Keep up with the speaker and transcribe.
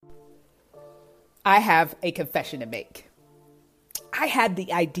I have a confession to make. I had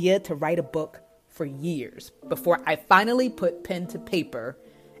the idea to write a book for years before I finally put pen to paper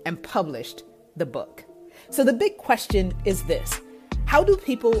and published the book. So the big question is this: how do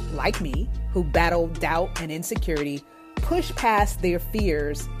people like me who battle doubt and insecurity push past their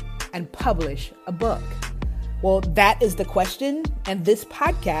fears and publish a book? Well, that is the question, and this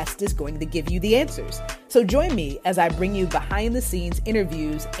podcast is going to give you the answers. So join me as I bring you behind the scenes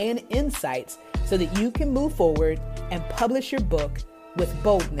interviews and insights so that you can move forward and publish your book with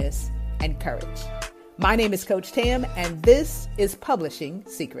boldness and courage. My name is Coach Tam, and this is Publishing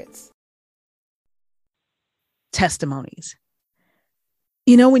Secrets. Testimonies.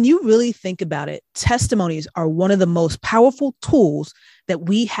 You know, when you really think about it, testimonies are one of the most powerful tools that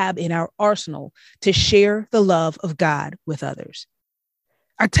we have in our arsenal to share the love of God with others.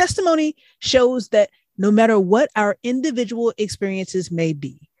 Our testimony shows that no matter what our individual experiences may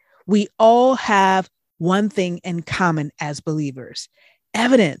be, we all have one thing in common as believers: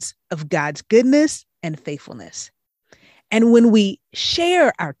 evidence of God's goodness and faithfulness. And when we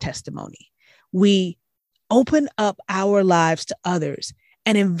share our testimony, we open up our lives to others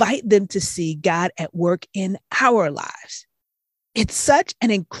and invite them to see God at work in our lives. It's such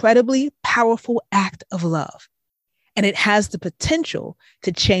an incredibly powerful act of love, and it has the potential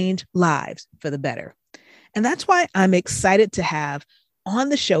to change lives for the better. And that's why I'm excited to have on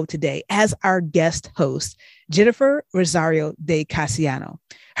the show today as our guest host, Jennifer Rosario de Casiano.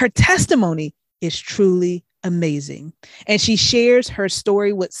 Her testimony is truly amazing, and she shares her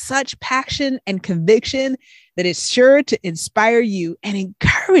story with such passion and conviction that is sure to inspire you and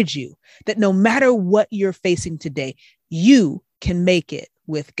encourage you that no matter what you're facing today, you can make it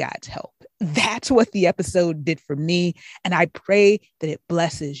with God's help. That's what the episode did for me, and I pray that it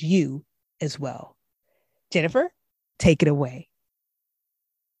blesses you as well. Jennifer, take it away.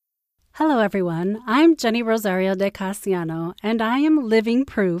 Hello, everyone. I'm Jenny Rosario de Casiano, and I am living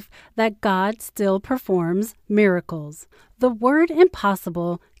proof that God still performs miracles. The word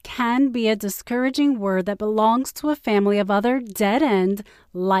impossible can be a discouraging word that belongs to a family of other dead-end,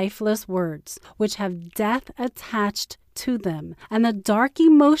 lifeless words, which have death attached to them. And the dark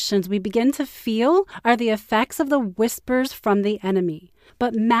emotions we begin to feel are the effects of the whispers from the enemy.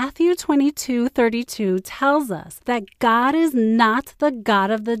 But Matthew 22:32 tells us that God is not the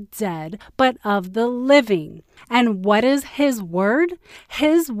God of the dead, but of the living. And what is His word?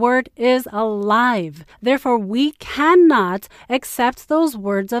 His word is alive. Therefore, we cannot accept those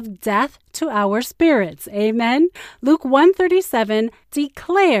words of death to our spirits. Amen. Luke 1:37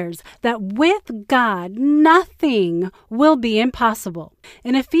 declares that with God, nothing will be impossible.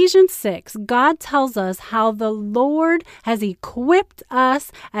 In Ephesians 6, God tells us how the Lord has equipped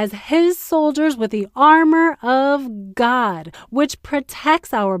us as His soldiers with the armor of God, which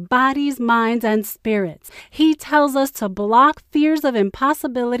protects our bodies, minds, and spirits. He tells us to block fears of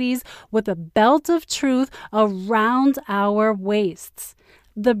impossibilities with a belt of truth around our waists.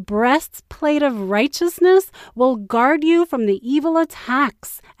 The breastplate of righteousness will guard you from the evil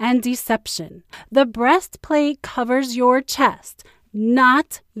attacks and deception. The breastplate covers your chest,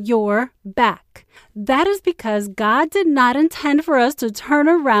 not your back. That is because God did not intend for us to turn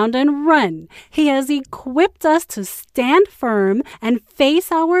around and run. He has equipped us to stand firm and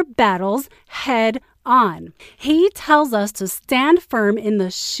face our battles head on. He tells us to stand firm in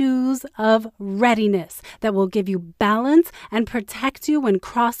the shoes of readiness that will give you balance and protect you when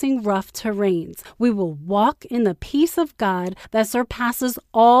crossing rough terrains. We will walk in the peace of God that surpasses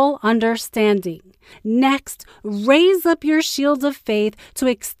all understanding. Next, raise up your shield of faith to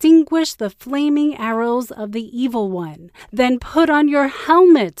extinguish the flaming arrows of the evil one. Then put on your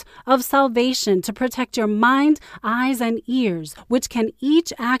helmet of salvation to protect your mind, eyes, and ears, which can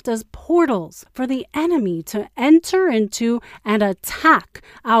each act as portals for the enemy to enter into and attack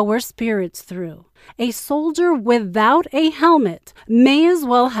our spirits through. A soldier without a helmet may as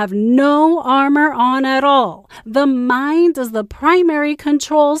well have no armor on at all. The mind is the primary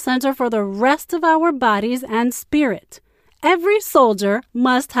control center for the rest of our bodies and spirit. Every soldier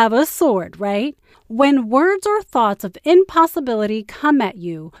must have a sword, right? When words or thoughts of impossibility come at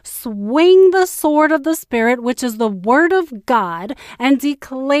you, swing the sword of the Spirit, which is the Word of God, and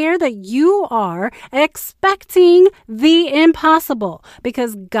declare that you are expecting the impossible,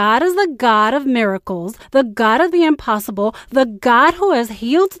 because God is the God of miracles, the God of the impossible, the God who has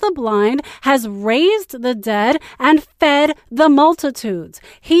healed the blind, has raised the dead, and fed the multitudes.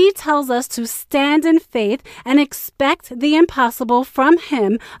 He tells us to stand in faith and expect the impossible from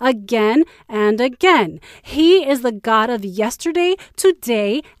Him again and again. He is the God of yesterday,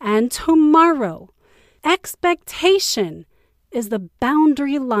 today, and tomorrow. Expectation is the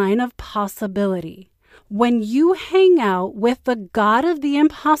boundary line of possibility. When you hang out with the God of the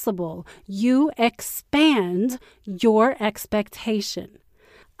impossible, you expand your expectation.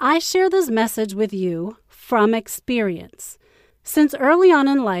 I share this message with you from experience. Since early on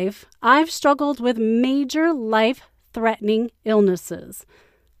in life, I've struggled with major life-threatening illnesses.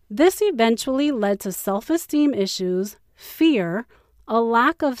 This eventually led to self-esteem issues, fear, a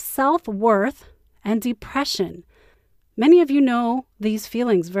lack of self-worth, and depression. Many of you know these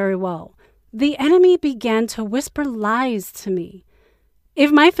feelings very well. The enemy began to whisper lies to me. If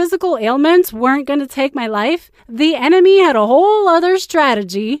my physical ailments weren't going to take my life, the enemy had a whole other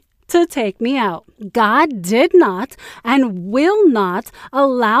strategy to take me out. God did not and will not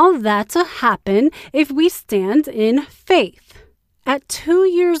allow that to happen if we stand in faith. At 2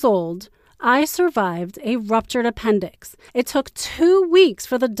 years old, I survived a ruptured appendix. It took 2 weeks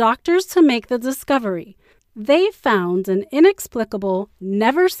for the doctors to make the discovery. They found an inexplicable,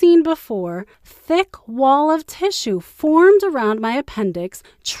 never-seen-before, thick wall of tissue formed around my appendix,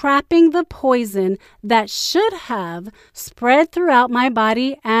 trapping the poison that should have spread throughout my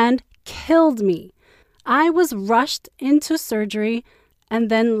body and killed me. I was rushed into surgery and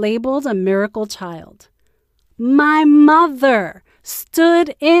then labeled a miracle child. My mother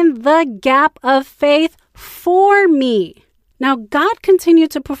stood in the gap of faith for me. Now, God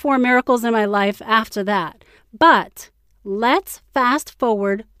continued to perform miracles in my life after that, but let's fast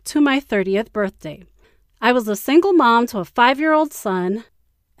forward to my 30th birthday. I was a single mom to a 5-year-old son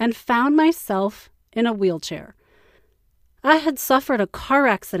and found myself in a wheelchair. I had suffered a car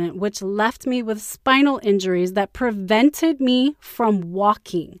accident which left me with spinal injuries that prevented me from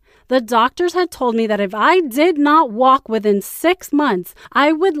walking. The doctors had told me that if I did not walk within 6 months,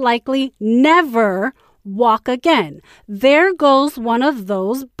 I would likely never walk again. There goes one of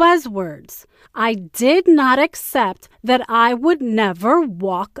those buzzwords. I did not accept that I would never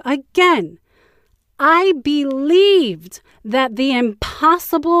walk again. I believed that the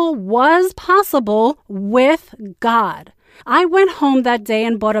impossible was possible with God. I went home that day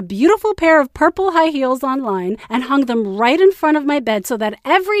and bought a beautiful pair of purple high heels online and hung them right in front of my bed so that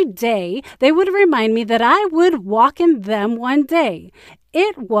every day they would remind me that I would walk in them one day.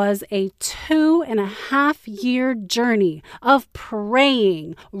 It was a 2.5-year journey of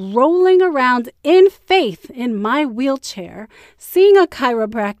praying, rolling around in faith in my wheelchair, seeing a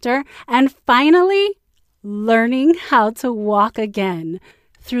chiropractor, and finally learning how to walk again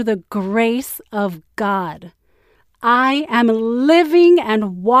through the grace of God. I am living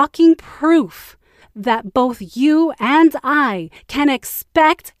and walking proof that both you and I can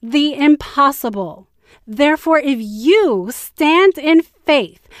expect the impossible. Therefore, if you stand in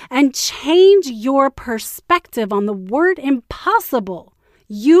faith and change your perspective on the word impossible,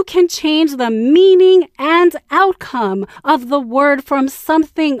 you can change the meaning and outcome of the word from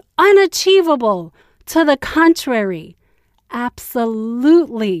something unachievable to the contrary,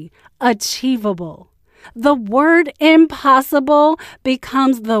 absolutely achievable. The word impossible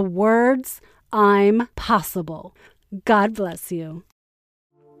becomes the words I'm possible. God bless you.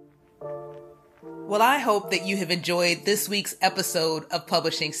 Well, I hope that you have enjoyed this week's episode of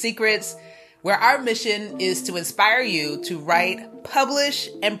Publishing Secrets, where our mission is to inspire you to write, publish,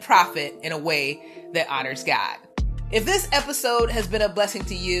 and profit in a way that honors God. If this episode has been a blessing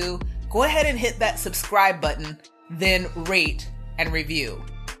to you, go ahead and hit that subscribe button, then rate and review.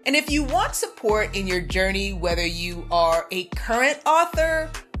 And if you want support in your journey, whether you are a current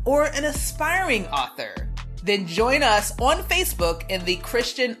author or an aspiring author, then join us on Facebook in the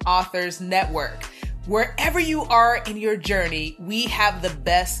Christian Authors Network. Wherever you are in your journey, we have the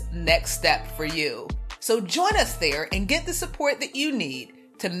best next step for you. So join us there and get the support that you need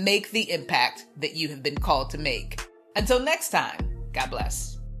to make the impact that you have been called to make. Until next time, God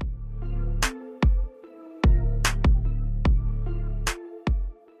bless.